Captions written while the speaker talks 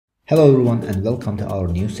Hello everyone and welcome to our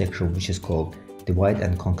new section which is called Divide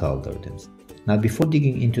and Conquer Algorithms. Now before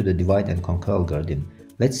digging into the divide and conquer algorithm,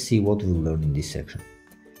 let's see what we will learn in this section.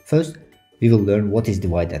 First, we will learn what is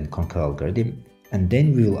divide and conquer algorithm, and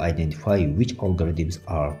then we will identify which algorithms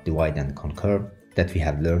are divide and conquer that we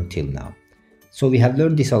have learned till now. So we have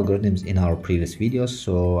learned these algorithms in our previous videos,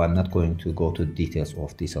 so I'm not going to go to the details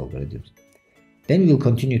of these algorithms. Then we will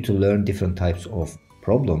continue to learn different types of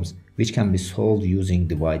problems which can be solved using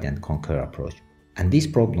divide and conquer approach. And these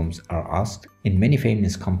problems are asked in many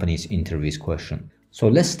famous companies' interviews question. So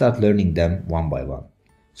let's start learning them one by one.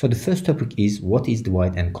 So the first topic is what is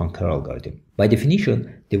divide and conquer algorithm. By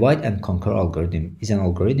definition, divide and conquer algorithm is an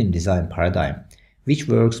algorithm design paradigm which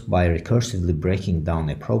works by recursively breaking down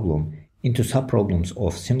a problem into subproblems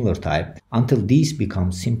of similar type until these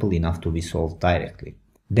become simple enough to be solved directly.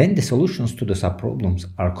 Then the solutions to the subproblems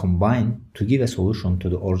are combined to give a solution to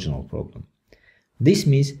the original problem. This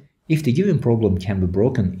means if the given problem can be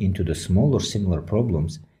broken into the smaller similar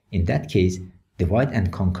problems, in that case, divide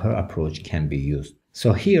and conquer approach can be used.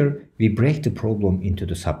 So here we break the problem into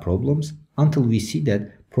the subproblems until we see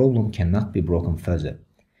that problem cannot be broken further.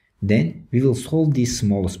 Then we will solve this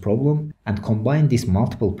smallest problem and combine these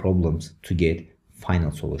multiple problems to get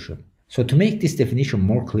final solution. So to make this definition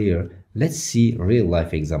more clear, let's see a real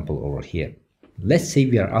life example over here. Let's say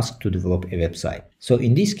we are asked to develop a website. So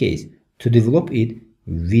in this case, to develop it,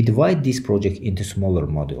 we divide this project into smaller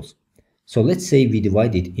modules. So let's say we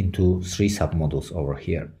divide it into 3 submodules over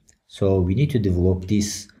here. So we need to develop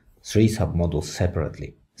these 3 submodules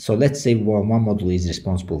separately. So let's say one module is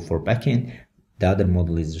responsible for backend, the other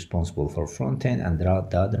module is responsible for front-end, and the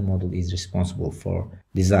other module is responsible for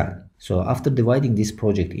design. So after dividing this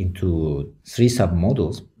project into 3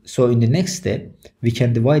 submodules, so in the next step, we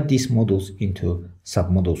can divide these modules into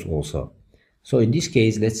submodules also. So in this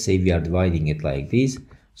case, let's say we are dividing it like this.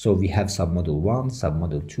 So we have submodule 1,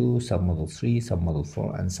 submodule 2, submodule 3, submodule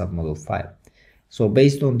 4, and submodule 5. So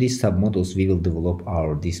based on these submodules, we will develop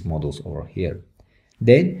these modules over here.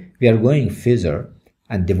 Then we are going further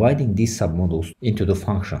and dividing these submodules into the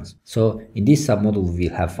functions. So in this submodule, we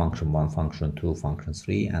will have function 1, function 2, function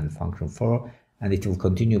 3, and function 4, and it will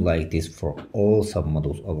continue like this for all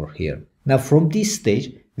submodules over here. Now from this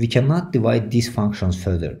stage, we cannot divide these functions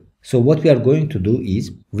further. So what we are going to do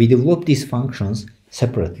is, we develop these functions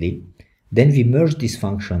separately, then we merge this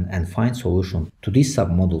function and find solution to these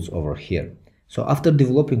submodules over here. So after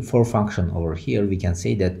developing 4 functions over here, we can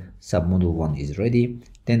say that submodule 1 is ready.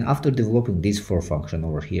 Then after developing these 4 functions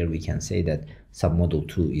over here, we can say that submodule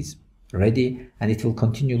 2 is ready, and it will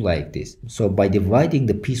continue like this. So by dividing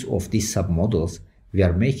the piece of these submodules, we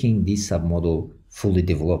are making this submodule fully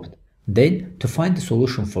developed. Then to find the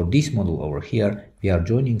solution for this module over here, we are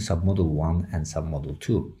joining submodule 1 and submodule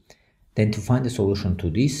 2. Then to find the solution to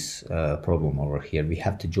this problem over here, we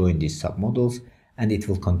have to join these submodules, and it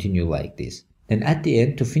will continue like this. Then at the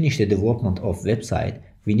end, to finish the development of website,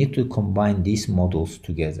 we need to combine these modules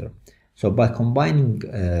together. So by combining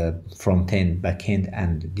front-end, back-end,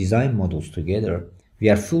 and design modules together, we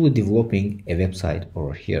are fully developing a website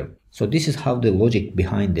over here. So this is how the logic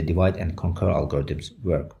behind the divide and conquer algorithms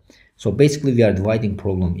work. So basically we are dividing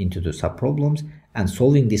problem into the subproblems and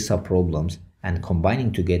solving these subproblems and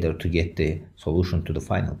combining together to get the solution to the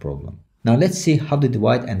final problem. Now let's see how the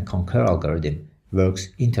divide and conquer algorithm works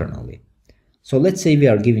internally. So let's say we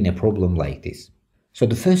are given a problem like this. So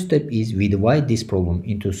the first step is we divide this problem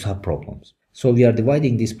into subproblems. So we are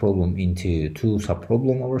dividing this problem into 2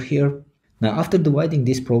 subproblems over here. Now after dividing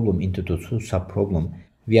this problem into the 2 subproblems,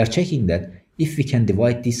 we are checking that if we can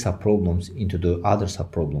divide these subproblems into the other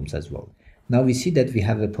subproblems as well. Now we see that we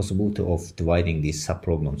have a possibility of dividing these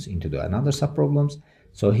subproblems into the another subproblems.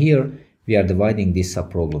 So here we are dividing this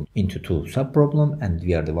subproblem into 2 subproblems, and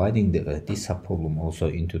we are dividing this subproblem also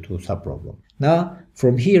into 2 subproblems. Now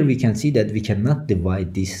from here we can see that we cannot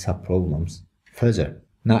divide these subproblems further.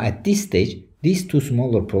 Now at this stage, these 2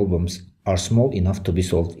 smaller problems are small enough to be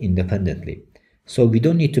solved independently. So we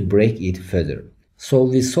don't need to break it further. So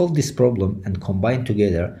we solve this problem and combine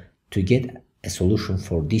together to get a solution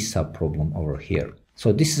for this subproblem over here.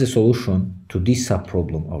 So this is a solution to this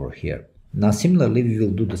subproblem over here. Now similarly, we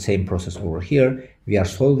will do the same process over here. We are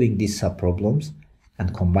solving these subproblems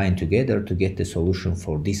and combine together to get the solution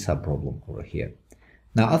for this subproblem over here.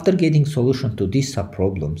 Now after getting solution to these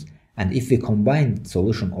subproblems, and if we combine the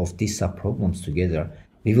solution of these subproblems together,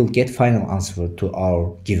 we will get final answer to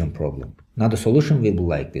our given problem. Now the solution will be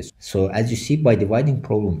like this. So as you see, by dividing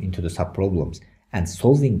problem into the subproblems and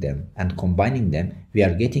solving them and combining them, we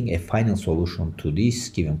are getting a final solution to this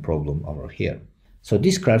given problem over here. So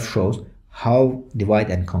this graph shows how divide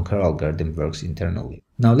and conquer algorithm works internally.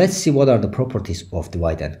 Now let's see what are the properties of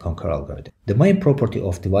divide and conquer algorithm. The main property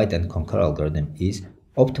of divide and conquer algorithm is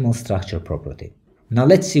optimal structure property. Now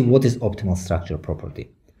let's see what is optimal structure property.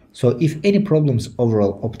 So if any problem's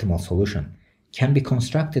overall optimal solution can be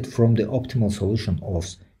constructed from the optimal solution of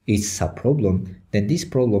its subproblem, then this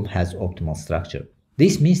problem has optimal structure.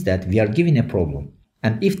 This means that we are given a problem,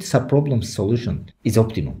 and if the subproblem's solution is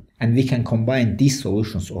optimum, and we can combine these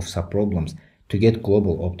solutions of subproblems to get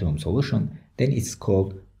global optimum solution, then it's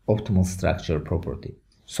called optimal structure property.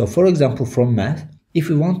 So for example, from math, if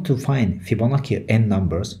we want to find Fibonacci n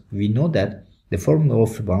numbers, we know that the formula of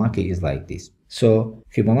Fibonacci is like this. So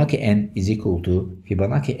Fibonacci n is equal to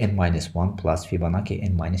Fibonacci n minus 1 plus Fibonacci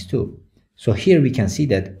n minus 2. So here we can see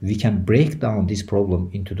that we can break down this problem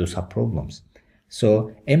into the subproblems.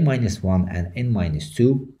 So n minus 1 and n minus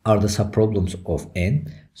 2 are the subproblems of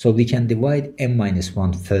n. So we can divide n minus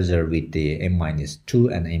 1 further with the n minus 2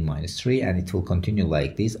 and n minus 3, and it will continue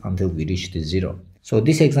like this until we reach the 0. So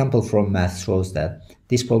this example from math shows that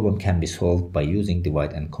this problem can be solved by using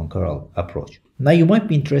divide and conquer approach. Now you might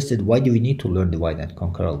be interested, why do we need to learn divide and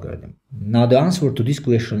conquer algorithm? Now the answer to this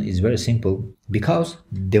question is very simple, because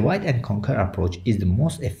divide and conquer approach is the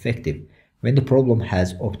most effective when the problem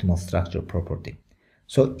has optimal structure property.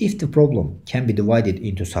 So if the problem can be divided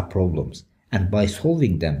into subproblems, and by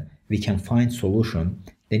solving them we can find solution,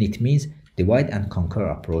 then it means divide and conquer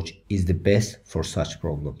approach is the best for such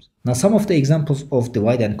problems. Now some of the examples of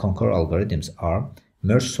divide and conquer algorithms are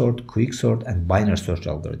merge sort, quicksort, and binary search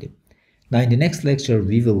algorithm. Now in the next lecture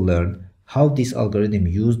we will learn how this algorithm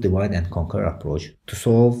use divide and conquer approach to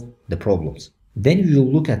solve the problems. Then we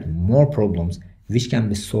will look at more problems which can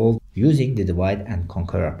be solved using the divide and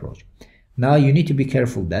conquer approach. Now you need to be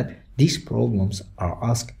careful that these problems are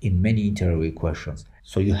asked in many interview questions,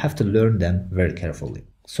 so you have to learn them very carefully.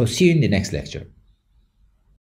 So see you in the next lecture.